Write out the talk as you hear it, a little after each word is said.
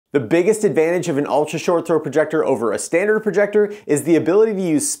The biggest advantage of an ultra short throw projector over a standard projector is the ability to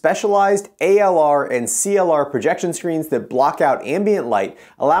use specialized ALR and CLR projection screens that block out ambient light,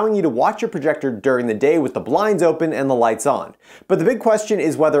 allowing you to watch your projector during the day with the blinds open and the lights on. But the big question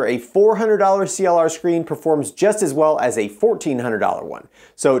is whether a $400 CLR screen performs just as well as a $1,400 one.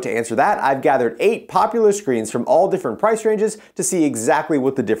 So to answer that, I've gathered 8 popular screens from all different price ranges to see exactly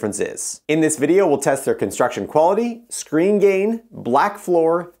what the difference is. In this video, we'll test their construction quality, screen gain, black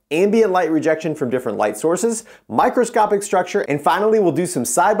floor, ambient light rejection from different light sources, microscopic structure, and finally we'll do some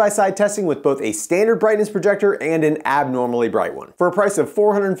side-by-side testing with both a standard brightness projector and an abnormally bright one. For a price of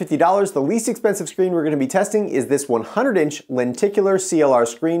 $450, the least expensive screen we're going to be testing is this 100-inch Lenticular CLR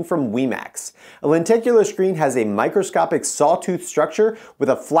screen from WeMax. A lenticular screen has a microscopic sawtooth structure with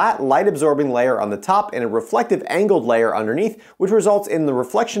a flat light-absorbing layer on the top and a reflective angled layer underneath, which results in the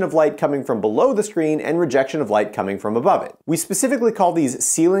reflection of light coming from below the screen and rejection of light coming from above it. We specifically call these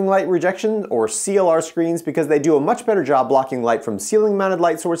ceiling light rejection, or CLR screens, because they do a much better job blocking light from ceiling mounted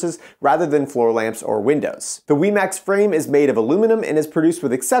light sources rather than floor lamps or windows. The WeMax frame is made of aluminum and is produced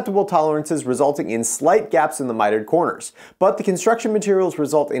with acceptable tolerances, resulting in slight gaps in the mitered corners. But the construction materials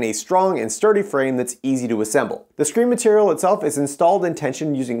result in a strong and sturdy frame that's easy to assemble. The screen material itself is installed and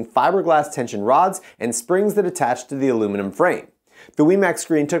tensioned using fiberglass tension rods and springs that attach to the aluminum frame. The WeMax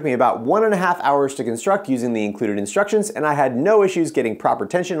screen took me about 1.5 hours to construct using the included instructions, and I had no issues getting proper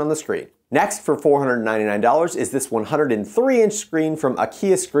tension on the screen. Next, for $499, is this 103-inch screen from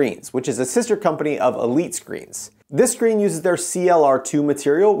IKEA Screens, which is a sister company of Elite Screens. This screen uses their CLR2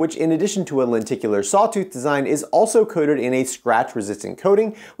 material, which in addition to a lenticular sawtooth design is also coated in a scratch-resistant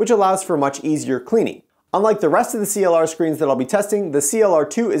coating, which allows for much easier cleaning. Unlike the rest of the CLR screens that I'll be testing, the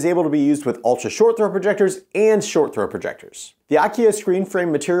CLR2 is able to be used with ultra short throw projectors and short throw projectors. The IKEA screen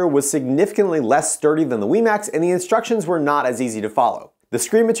frame material was significantly less sturdy than the WeMax, and the instructions were not as easy to follow. The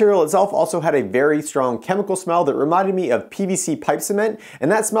screen material itself also had a very strong chemical smell that reminded me of PVC pipe cement, and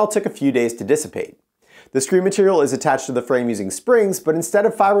that smell took a few days to dissipate. The screen material is attached to the frame using springs, but instead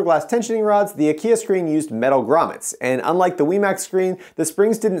of fiberglass tensioning rods, the IKEA screen used metal grommets, and unlike the WeMax screen, the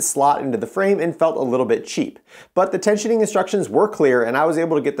springs didn't slot into the frame and felt a little bit cheap. But the tensioning instructions were clear, and I was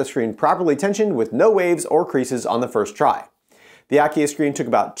able to get the screen properly tensioned with no waves or creases on the first try. The IKEA screen took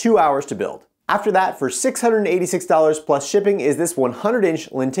about 2 hours to build. After that, for $686 plus shipping, is this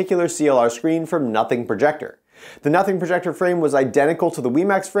 100-inch lenticular CLR screen from Nothing Projector. The Nothing Projector frame was identical to the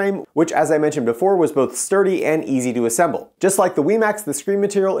WeMax frame, which, as I mentioned before, was both sturdy and easy to assemble. Just like the WeMax, the screen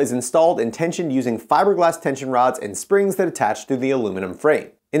material is installed and tensioned using fiberglass tension rods and springs that attach to the aluminum frame.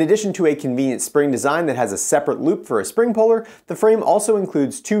 In addition to a convenient spring design that has a separate loop for a spring puller, the frame also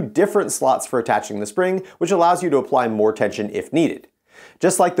includes 2 different slots for attaching the spring, which allows you to apply more tension if needed.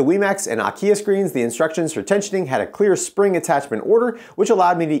 Just like the WeMax and IKEA screens, the instructions for tensioning had a clear spring attachment order, which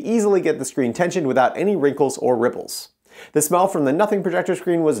allowed me to easily get the screen tensioned without any wrinkles or ripples. The smell from the Nothing Projector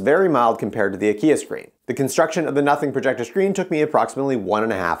screen was very mild compared to the IKEA screen. The construction of the Nothing Projector screen took me approximately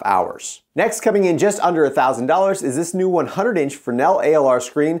 1.5 hours. Next, coming in just under $1,000, is this new 100-inch Fresnel ALR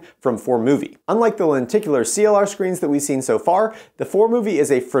screen from Formovie. Unlike the lenticular CLR screens that we've seen so far, the Formovie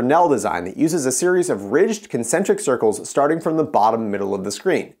is a Fresnel design that uses a series of ridged concentric circles starting from the bottom middle of the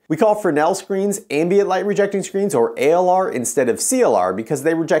screen. We call Fresnel screens ambient light rejecting screens, or ALR, instead of CLR because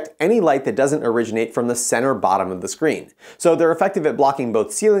they reject any light that doesn't originate from the center bottom of the screen. So they're effective at blocking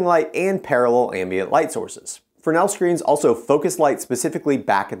both ceiling light and parallel ambient light sources. Fresnel screens also focus light specifically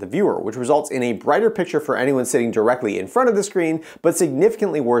back at the viewer, which results in a brighter picture for anyone sitting directly in front of the screen, but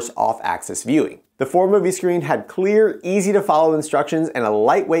significantly worse off-axis viewing. The Formovie screen had clear, easy-to-follow instructions and a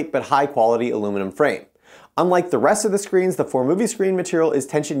lightweight but high-quality aluminum frame. Unlike the rest of the screens, the Formovie screen material is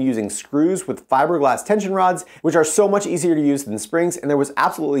tensioned using screws with fiberglass tension rods, which are so much easier to use than springs, and there was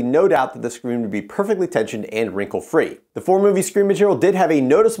absolutely no doubt that the screen would be perfectly tensioned and wrinkle-free. The Formovie screen material did have a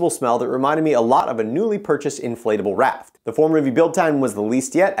noticeable smell that reminded me a lot of a newly purchased inflatable raft. The Formovie build time was the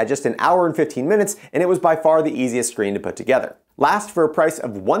least yet, at just 1 hour and 15 minutes, and it was by far the easiest screen to put together. Last, for a price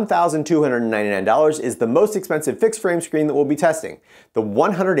of $1,299, is the most expensive fixed frame screen that we'll be testing, the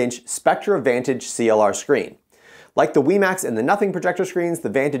 100-inch Spectra Vantage CLR screen. Like the WeMax and the Nothing Projector screens, the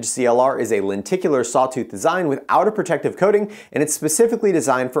Vantage CLR is a lenticular sawtooth design without a protective coating, and it's specifically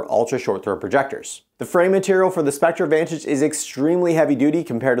designed for ultra short throw projectors. The frame material for the Spectra Vantage is extremely heavy duty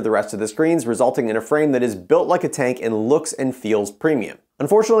compared to the rest of the screens, resulting in a frame that is built like a tank and looks and feels premium.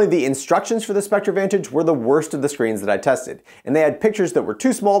 Unfortunately, the instructions for the Spectra Vantage were the worst of the screens that I tested, and they had pictures that were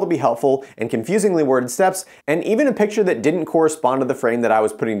too small to be helpful and confusingly worded steps, and even a picture that didn't correspond to the frame that I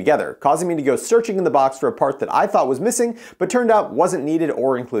was putting together, causing me to go searching in the box for a part that I thought was missing, but turned out wasn't needed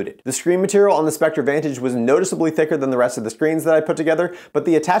or included. The screen material on the Spectra Vantage was noticeably thicker than the rest of the screens that I put together, but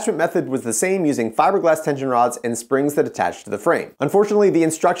the attachment method was the same, using fiberglass tension rods and springs that attach to the frame. Unfortunately, the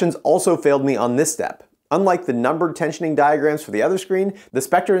instructions also failed me on this step. Unlike the numbered tensioning diagrams for the other screen, the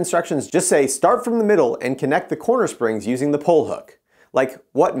Spectra instructions just say start from the middle and connect the corner springs using the pull hook. Like,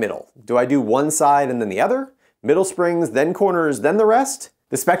 what middle? Do I do one side and then the other? Middle springs, then corners, then the rest?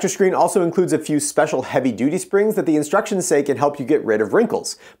 The Spectra screen also includes a few special heavy-duty springs that the instructions say can help you get rid of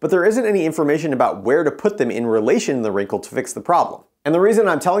wrinkles, but there isn't any information about where to put them in relation to the wrinkle to fix the problem. And the reason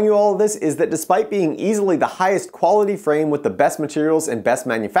I'm telling you all of this is that despite being easily the highest quality frame with the best materials and best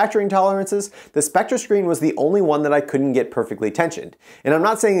manufacturing tolerances, the Spectra screen was the only one that I couldn't get perfectly tensioned. And I'm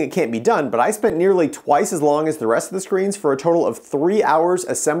not saying it can't be done, but I spent nearly twice as long as the rest of the screens for a total of 3 hours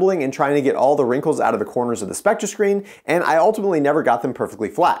assembling and trying to get all the wrinkles out of the corners of the Spectra screen, and I ultimately never got them perfectly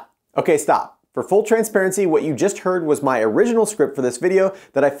flat. Okay, stop. For full transparency, what you just heard was my original script for this video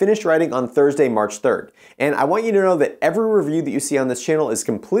that I finished writing on Thursday, March 3rd. And I want you to know that every review that you see on this channel is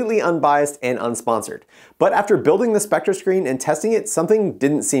completely unbiased and unsponsored. But after building the Spectra screen and testing it, something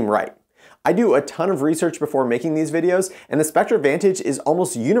didn't seem right. I do a ton of research before making these videos, and the Spectra Vantage is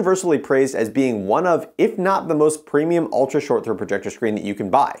almost universally praised as being one of, if not the most premium ultra short throw projector screen that you can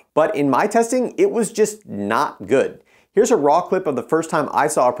buy. But in my testing, it was just not good. Here's a raw clip of the first time I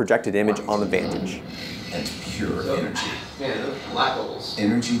saw a projected image on the Vantage. And pure energy. Man, black bubbles.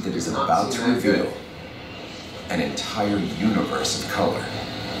 Energy that is about to reveal an entire universe of color.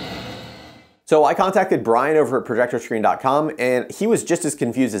 So I contacted Brian over at projectorscreen.com, and he was just as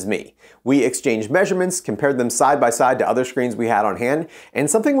confused as me. We exchanged measurements, compared them side by side to other screens we had on hand, and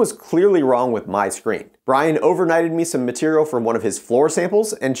something was clearly wrong with my screen. Brian overnighted me some material from one of his floor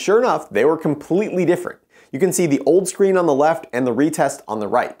samples, and sure enough, they were completely different. You can see the old screen on the left and the retest on the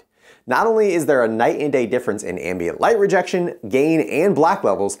right. Not only is there a night and day difference in ambient light rejection, gain, and black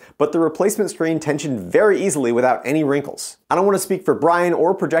levels, but the replacement screen tensioned very easily without any wrinkles. I don't want to speak for Brian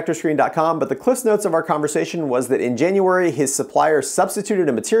or projectorscreen.com, but the Cliffs Notes of our conversation was that in January, his supplier substituted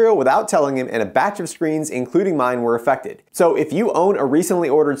a material without telling him, and a batch of screens, including mine, were affected. So if you own a recently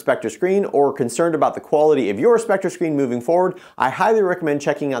ordered Spectra screen or are concerned about the quality of your Spectra screen moving forward, I highly recommend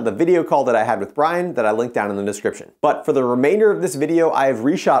checking out the video call that I had with Brian that I linked down in the description. But for the remainder of this video, I have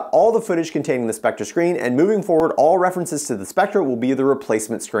reshot all the footage containing the Spectra screen, and moving forward, all references to the Spectra will be the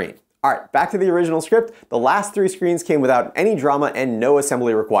replacement screen. Alright, back to the original script. The last 3 screens came without any drama and no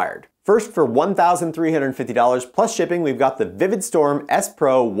assembly required. First, for $1,350 plus shipping, we've got the Vividstorm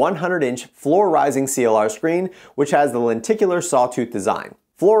S-Pro 100-inch floor-rising CLR screen, which has the lenticular sawtooth design.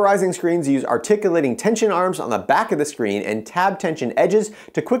 Floor-rising screens use articulating tension arms on the back of the screen and tab tension edges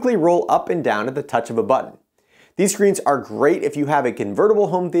to quickly roll up and down at the touch of a button. These screens are great if you have a convertible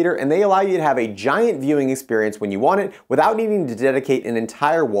home theater, and they allow you to have a giant viewing experience when you want it without needing to dedicate an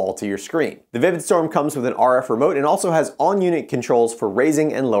entire wall to your screen. The Vividstorm comes with an RF remote and also has on-unit controls for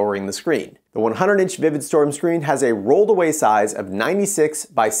raising and lowering the screen. The 100-inch Vividstorm screen has a rolled-away size of 96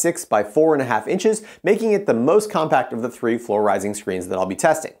 by 6 by 4.5 inches, making it the most compact of the 3 floor-rising screens that I'll be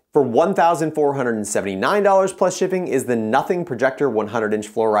testing. For $1,479 plus shipping is the Nothing Projector 100-inch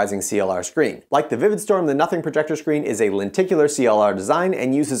floor-rising CLR screen. Like the Vividstorm, the Nothing Projector screen is a lenticular CLR design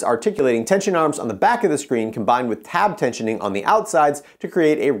and uses articulating tension arms on the back of the screen combined with tab tensioning on the outsides to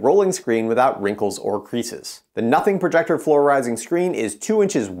create a rolling screen without wrinkles or creases. The Nothing Projector floor-rising screen is 2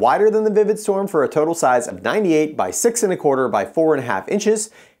 inches wider than the Vividstorm for a total size of 98 by 6.25 by 4.5 inches,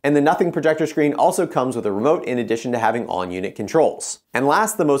 and the Nothing Projector screen also comes with a remote in addition to having on-unit controls. And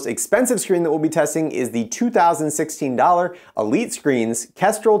last, the most expensive screen that we'll be testing is the $2,016 Elite Screens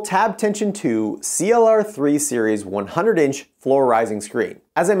Kestrel Tab Tension 2 CLR 3 Series 100-inch floor-rising screen.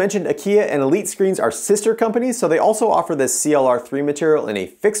 As I mentioned, Akia and Elite Screens are sister companies, so they also offer this CLR 3 material in a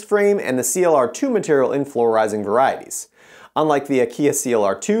fixed frame and the CLR 2 material in floor-rising varieties. Unlike the Akia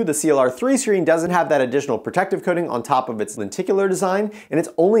CLR2, the CLR3 screen doesn't have that additional protective coating on top of its lenticular design, and it's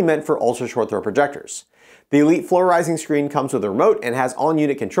only meant for ultra short throw projectors. The Elite floor-rising screen comes with a remote and has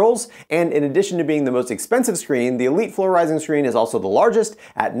on-unit controls, and in addition to being the most expensive screen, the Elite floor-rising screen is also the largest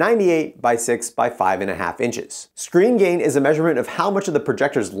at 98 by 6 by 5.5 inches. Screen gain is a measurement of how much of the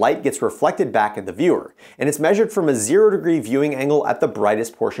projector's light gets reflected back at the viewer, and it's measured from a 0-degree viewing angle at the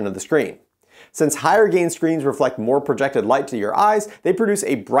brightest portion of the screen. Since higher gain screens reflect more projected light to your eyes, they produce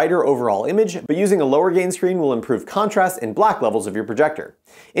a brighter overall image, but using a lower gain screen will improve contrast and black levels of your projector.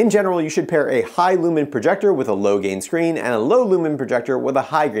 In general, you should pair a high lumen projector with a low gain screen and a low lumen projector with a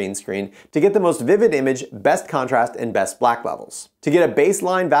high gain screen to get the most vivid image, best contrast, and best black levels. To get a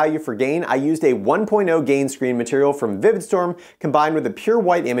baseline value for gain, I used a 1.0 gain screen material from Vividstorm combined with a pure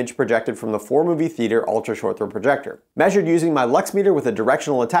white image projected from the Formovie Theater ultra short throw projector. Measured using my lux meter with a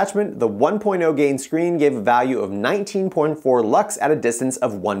directional attachment, the 1.0 gain screen gave a value of 19.4 lux at a distance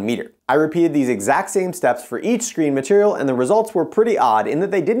of 1 meter. I repeated these exact same steps for each screen material, and the results were pretty odd in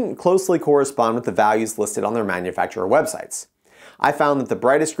that they didn't closely correspond with the values listed on their manufacturer websites. I found that the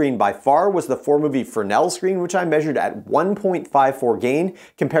brightest screen by far was the Formovie Fresnel screen, which I measured at 1.54 gain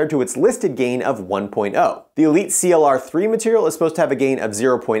compared to its listed gain of 1.0. The Elite CLR 3 material is supposed to have a gain of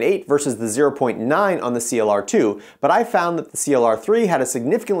 0.8 versus the 0.9 on the CLR 2, but I found that the CLR 3 had a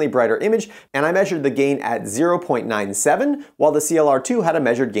significantly brighter image, and I measured the gain at 0.97, while the CLR 2 had a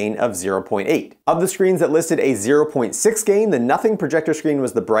measured gain of 0.8. Of the screens that listed a 0.6 gain, the Nothing projector screen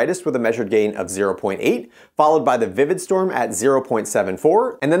was the brightest with a measured gain of 0.8, followed by the Vividstorm at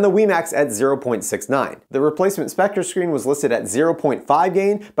 0.74, and then the WiMAX at 0.69. The replacement Spectra screen was listed at 0.5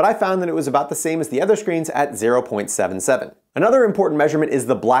 gain, but I found that it was about the same as the other screens at 0.77. Another important measurement is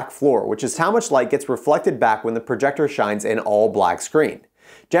the black floor, which is how much light gets reflected back when the projector shines an all-black screen.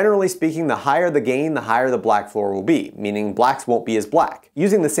 Generally speaking, the higher the gain, the higher the black floor will be, meaning blacks won't be as black.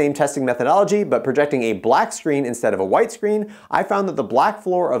 Using the same testing methodology, but projecting a black screen instead of a white screen, I found that the black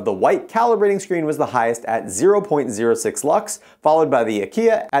floor of the white calibrating screen was the highest at 0.06 lux, followed by the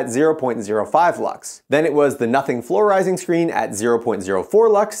IKEA at 0.05 lux. Then it was the Nothing fluorizing screen at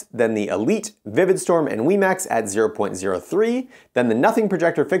 0.04 lux, then the Elite, Vividstorm, and WiMAX at 0.03, then the Nothing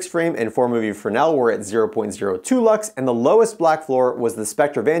projector fixed frame and Formovie Fresnel were at 0.02 lux, and the lowest black floor was the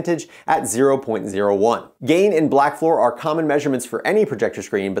Spectra Vantage at 0.01. Gain and black floor are common measurements for any projector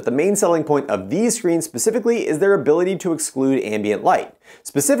screen, but the main selling point of these screens specifically is their ability to exclude ambient light,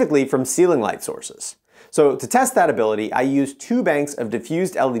 specifically from ceiling light sources. So to test that ability, I used 2 banks of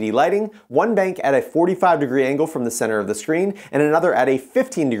diffused LED lighting, one bank at a 45-degree angle from the center of the screen, and another at a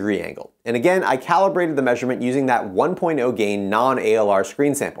 15-degree angle. And again, I calibrated the measurement using that 1.0 gain non-ALR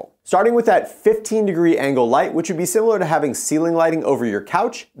screen sample. Starting with that 15-degree angle light, which would be similar to having ceiling lighting over your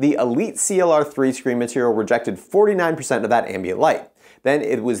couch, the Elite CLR 3 screen material rejected 49% of that ambient light. Then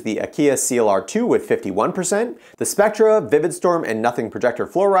it was the IKEA CLR 2 with 51%. The Spectra, Vividstorm, and Nothing projector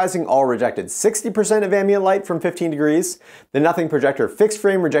fluorizing all rejected 60% of ambient light from 15 degrees. The Nothing projector fixed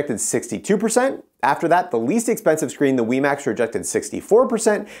frame rejected 62%. After that, the least expensive screen, the WiMAX, rejected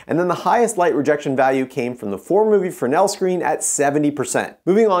 64%, and then the highest light rejection value came from the Formovie Fresnel screen at 70%.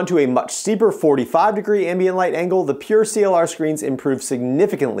 Moving on to a much steeper 45-degree ambient light angle, the pure CLR screens improved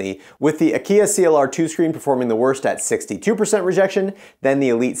significantly, with the IKEA CLR 2 screen performing the worst at 62% rejection, then the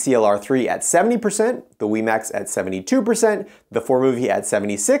Elite CLR 3 at 70%, the WiMAX at 72%, the Formovie at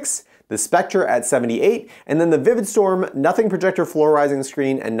 76%, the Spectra at 78, and then the Vividstorm, Nothing projector fluorizing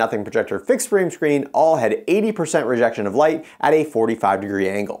screen, and Nothing projector fixed frame screen all had 80% rejection of light at a 45-degree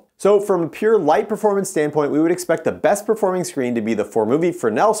angle. So from a pure light performance standpoint, we would expect the best performing screen to be the Formovie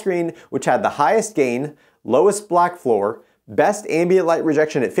Fresnel screen, which had the highest gain, lowest black floor, best ambient light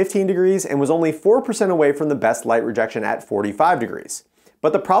rejection at 15 degrees, and was only 4% away from the best light rejection at 45 degrees.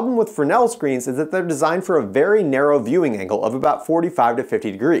 But the problem with Fresnel screens is that they're designed for a very narrow viewing angle of about 45 to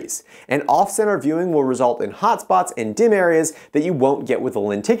 50 degrees, and off-center viewing will result in hotspots and dim areas that you won't get with a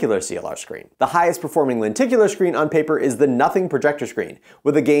lenticular CLR screen. The highest performing lenticular screen on paper is the Nothing projector screen,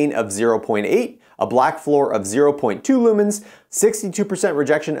 with a gain of 0.8, a black floor of 0.2 lumens, 62%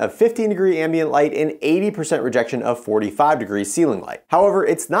 rejection of 15-degree ambient light, and 80% rejection of 45-degree ceiling light. However,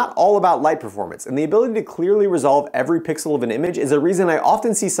 it's not all about light performance, and the ability to clearly resolve every pixel of an image is a reason I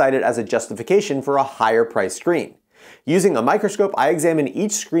often see cited as a justification for a higher priced screen. Using a microscope, I examined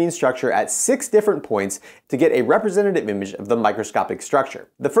each screen structure at 6 different points to get a representative image of the microscopic structure.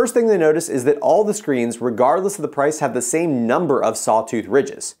 The first thing to notice is that all the screens, regardless of the price, have the same number of sawtooth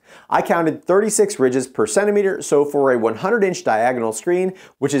ridges. I counted 36 ridges per centimeter, so for a 100-inch diagonal screen,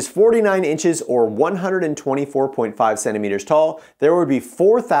 which is 49 inches or 124.5 centimeters tall, there would be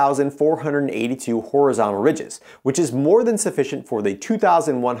 4,482 horizontal ridges, which is more than sufficient for the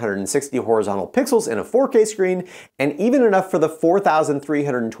 2,160 horizontal pixels in a 4K screen, and even enough for the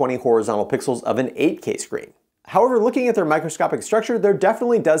 4,320 horizontal pixels of an 8K screen. However, looking at their microscopic structure, there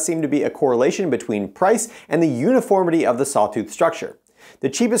definitely does seem to be a correlation between price and the uniformity of the sawtooth structure. The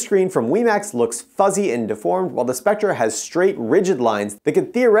cheapest screen from WiMAX looks fuzzy and deformed, while the Spectra has straight, rigid lines that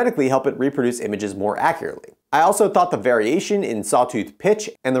could theoretically help it reproduce images more accurately. I also thought the variation in sawtooth pitch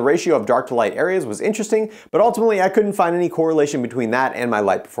and the ratio of dark to light areas was interesting, but ultimately I couldn't find any correlation between that and my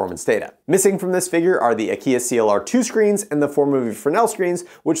light performance data. Missing from this figure are the IKEA CLR2 screens and the Formovie Fresnel screens,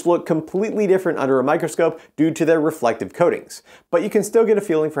 which look completely different under a microscope due to their reflective coatings. But you can still get a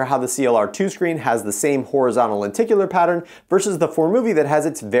feeling for how the CLR2 screen has the same horizontal lenticular pattern versus the Formovie that has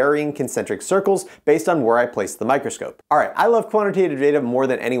its varying concentric circles based on where I place the microscope. Alright, I love quantitative data more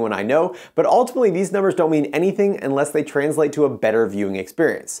than anyone I know, but ultimately these numbers don't mean anything unless they translate to a better viewing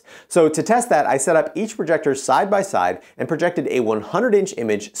experience. So to test that, I set up each projector side by side and projected a 100-inch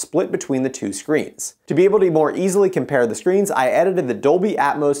image split between the two screens. To be able to more easily compare the screens, I edited the Dolby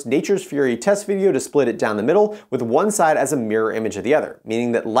Atmos Nature's Fury test video to split it down the middle, with one side as a mirror image of the other,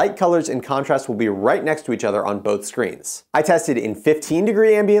 meaning that light colors and contrast will be right next to each other on both screens. I tested in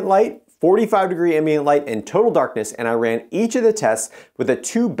 15-degree ambient light, 45-degree ambient light, and total darkness, and I ran each of the tests with the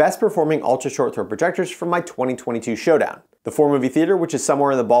two best performing ultra short throw projectors from my 2022 showdown. The Formovie Theater, which is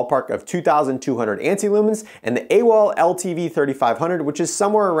somewhere in the ballpark of 2,200 ANSI-lumens, and the AWOL LTV 3500, which is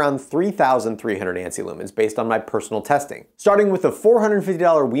somewhere around 3,300 ANSI-lumens based on my personal testing. Starting with the $450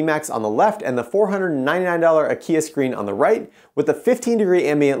 WiMAX on the left and the $499 IKEA screen on the right, with the 15-degree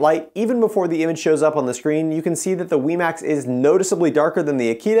ambient light, even before the image shows up on the screen, you can see that the WiMAX is noticeably darker than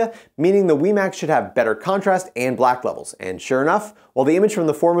the IKEA, meaning the WiMAX should have better contrast and black levels. And sure enough, while the image from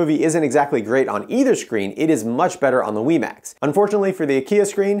the Formovie isn't exactly great on either screen, it is much better on the WiMAX. Unfortunately for the IKEA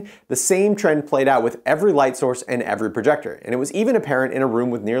screen, the same trend played out with every light source and every projector, and it was even apparent in a room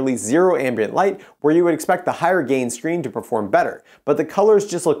with nearly zero ambient light where you would expect the higher gain screen to perform better, but the colors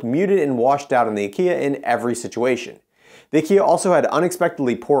just looked muted and washed out in the IKEA in every situation. The IKEA also had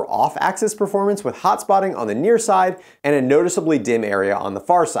unexpectedly poor off-axis performance with hot spotting on the near side and a noticeably dim area on the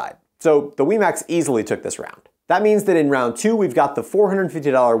far side. So the WiMAX easily took this round. That means that in round 2, we've got the $450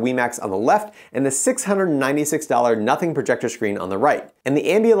 WiMAX on the left and the $696 nothing projector screen on the right. And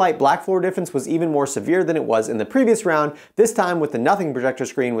the ambient light black floor difference was even more severe than it was in the previous round, this time with the nothing projector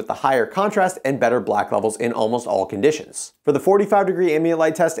screen with the higher contrast and better black levels in almost all conditions. For the 45-degree ambient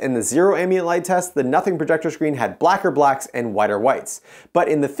light test and the zero ambient light test, the nothing projector screen had blacker blacks and whiter whites. But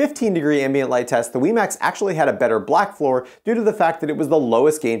in the 15-degree ambient light test, the WiMAX actually had a better black floor due to the fact that it was the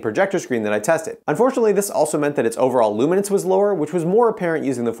lowest gain projector screen that I tested. Unfortunately, this also meant that its overall luminance was lower, which was more apparent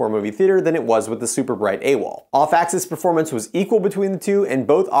using the Formovie Theater than it was with the super bright AWOL. Off-axis performance was equal between the two, and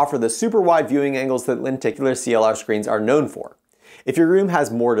both offer the super wide viewing angles that lenticular CLR screens are known for. If your room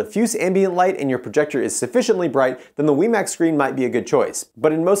has more diffuse ambient light and your projector is sufficiently bright, then the WiMAX screen might be a good choice.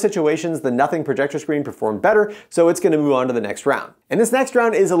 But in most situations, the nothing projector screen performed better, so it's going to move on to the next round. And this next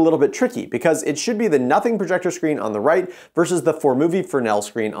round is a little bit tricky because it should be the nothing projector screen on the right versus the Formovie Fresnel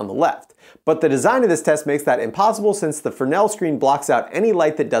screen on the left. But the design of this test makes that impossible since the Fresnel screen blocks out any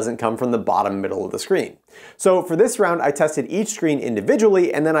light that doesn't come from the bottom middle of the screen. So for this round, I tested each screen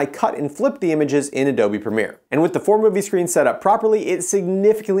individually and then I cut and flipped the images in Adobe Premiere. And with the Formovie screen set up properly, it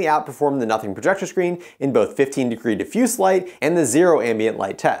significantly outperformed the nothing projector screen in both 15-degree diffuse light and the zero ambient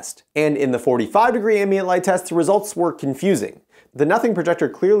light test. And in the 45-degree ambient light test, the results were confusing. The nothing projector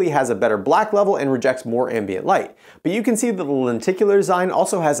clearly has a better black level and rejects more ambient light, but you can see that the lenticular design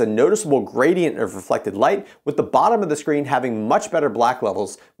also has a noticeable gradient of reflected light, with the bottom of the screen having much better black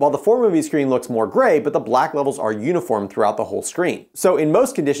levels, while the Formovie screen looks more gray, but the black levels are uniform throughout the whole screen. So in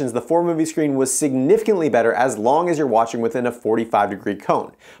most conditions, the Formovie screen was significantly better as long as you're watching within a 45-degree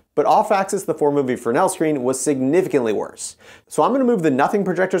cone. But off-axis, the Formovie Fresnel screen was significantly worse. So I'm going to move the nothing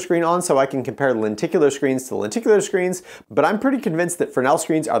projector screen on so I can compare lenticular screens to lenticular screens, but I'm pretty convinced that Fresnel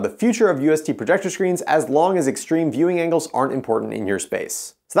screens are the future of UST projector screens as long as extreme viewing angles aren't important in your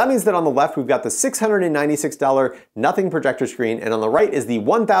space. So that means that on the left we've got the $696 nothing projector screen, and on the right is the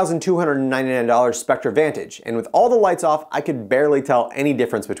 $1,299 Spectra Vantage. And with all the lights off, I could barely tell any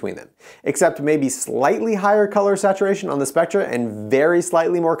difference between them, except maybe slightly higher color saturation on the Spectra and very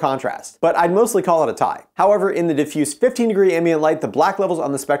slightly more contrast. But I'd mostly call it a tie. However, in the diffuse 15-degree ambient light, the black levels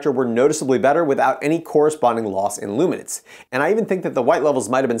on the Spectra were noticeably better without any corresponding loss in luminance. And I even think that the white levels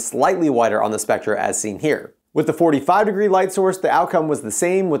might have been slightly whiter on the Spectra as seen here. With the 45-degree light source, the outcome was the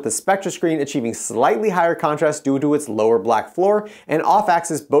same, with the Spectra screen achieving slightly higher contrast due to its lower black floor, and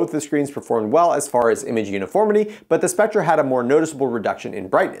off-axis both the screens performed well as far as image uniformity, but the Spectra had a more noticeable reduction in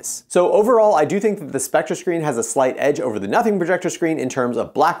brightness. So overall, I do think that the Spectra screen has a slight edge over the nothing projector screen in terms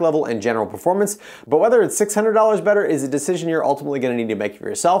of black level and general performance, but whether it's $600 better is a decision you're ultimately going to need to make for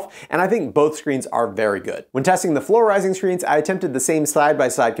yourself, and I think both screens are very good. When testing the floor rising screens, I attempted the same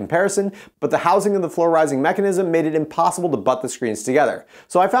side-by-side comparison, but the housing of the floor rising mechanism mechanism made it impossible to butt the screens together.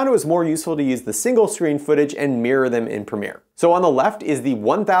 So I found it was more useful to use the single screen footage and mirror them in Premiere. So on the left is the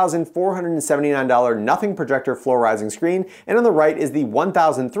 $1,479 Nothing Projector floor-rising screen, and on the right is the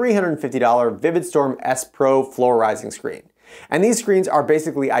 $1,350 Vividstorm S-Pro floor-rising screen. And these screens are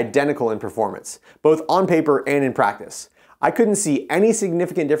basically identical in performance, both on paper and in practice. I couldn't see any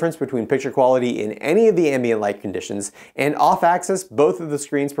significant difference between picture quality in any of the ambient light conditions, and off-axis, both of the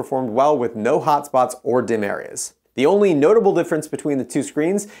screens performed well with no hotspots or dim areas. The only notable difference between the two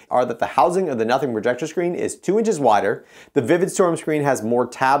screens are that the housing of the Nothing Projector screen is 2 inches wider, the Vividstorm screen has more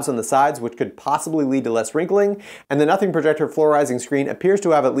tabs on the sides which could possibly lead to less wrinkling, and the Nothing Projector floor-rising screen appears to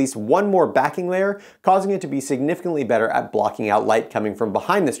have at least one more backing layer, causing it to be significantly better at blocking out light coming from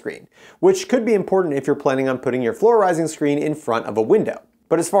behind the screen, which could be important if you're planning on putting your floor-rising screen in front of a window.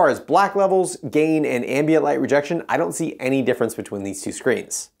 But as far as black levels, gain, and ambient light rejection, I don't see any difference between these two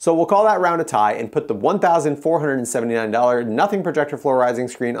screens. So we'll call that round a tie and put the $1,479 Nothing Projector floor-rising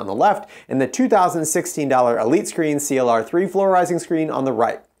screen on the left and the $2,016 Elite Screen CLR 3 floor-rising screen on the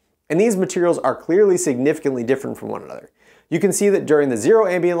right. And these materials are clearly significantly different from one another. You can see that during the zero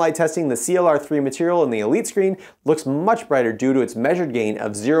ambient light testing, the CLR 3 material in the Elite screen looks much brighter due to its measured gain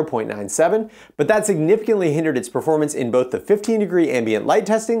of 0.97, but that significantly hindered its performance in both the 15-degree ambient light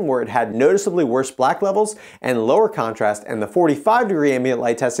testing, where it had noticeably worse black levels and lower contrast, and the 45-degree ambient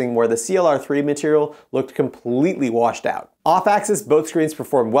light testing, where the CLR 3 material looked completely washed out. Off-axis, both screens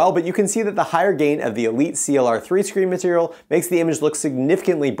perform well, but you can see that the higher gain of the Elite CLR 3 screen material makes the image look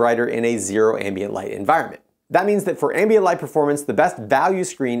significantly brighter in a zero ambient light environment. That means that for ambient light performance, the best value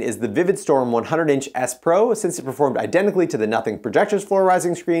screen is the Vividstorm 100-inch S-Pro, since it performed identically to the Nothing Projector's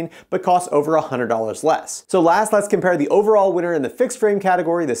floor-rising screen, but costs over $100 less. So last, let's compare the overall winner in the fixed frame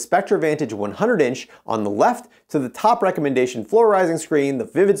category, the Spectra Vantage 100-inch on the left, to the top recommendation floor-rising screen, the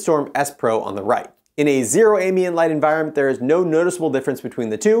Vividstorm S-Pro on the right. In a zero ambient light environment, there is no noticeable difference between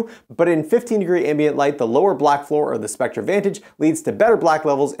the two, but in 15-degree ambient light, the lower black floor of the Spectra Vantage leads to better black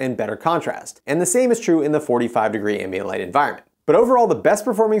levels and better contrast. And the same is true in the 45-degree ambient light environment. But overall, the best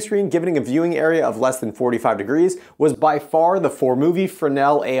performing screen, given a viewing area of less than 45 degrees, was by far the Formovie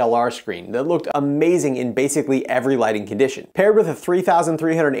Fresnel ALR screen that looked amazing in basically every lighting condition. Paired with a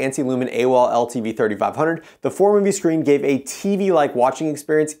 3300 ANSI lumen AWOL LTV 3500, the Formovie screen gave a TV-like watching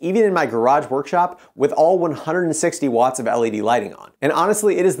experience even in my garage workshop with all 160 watts of LED lighting on. And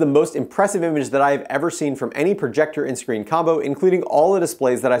honestly, it is the most impressive image that I have ever seen from any projector and screen combo, including all the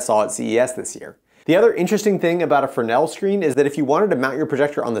displays that I saw at CES this year. The other interesting thing about a Fresnel screen is that if you wanted to mount your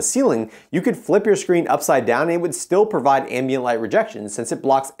projector on the ceiling, you could flip your screen upside down and it would still provide ambient light rejection, since it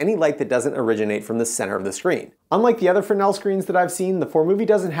blocks any light that doesn't originate from the center of the screen. Unlike the other Fresnel screens that I've seen, the Formovie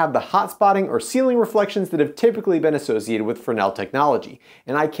doesn't have the hot spotting or ceiling reflections that have typically been associated with Fresnel technology,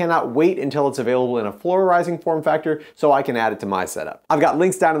 and I cannot wait until it's available in a floor-rising form factor so I can add it to my setup. I've got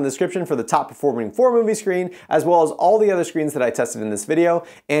links down in the description for the top performing Formovie screen, as well as all the other screens that I tested in this video,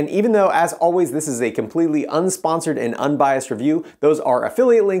 and even though, as always, this is a completely unsponsored and unbiased review, those are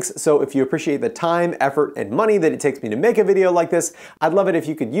affiliate links, so if you appreciate the time, effort, and money that it takes me to make a video like this, I'd love it if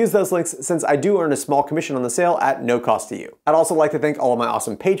you could use those links, since I do earn a small commission on the sale at no cost to you. I'd also like to thank all of my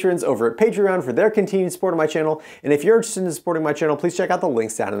awesome patrons over at Patreon for their continued support of my channel, and if you're interested in supporting my channel, please check out the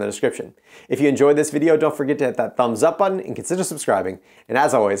links down in the description. If you enjoyed this video, don't forget to hit that thumbs up button and consider subscribing, and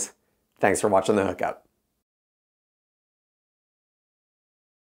as always, thanks for watching The Hookup.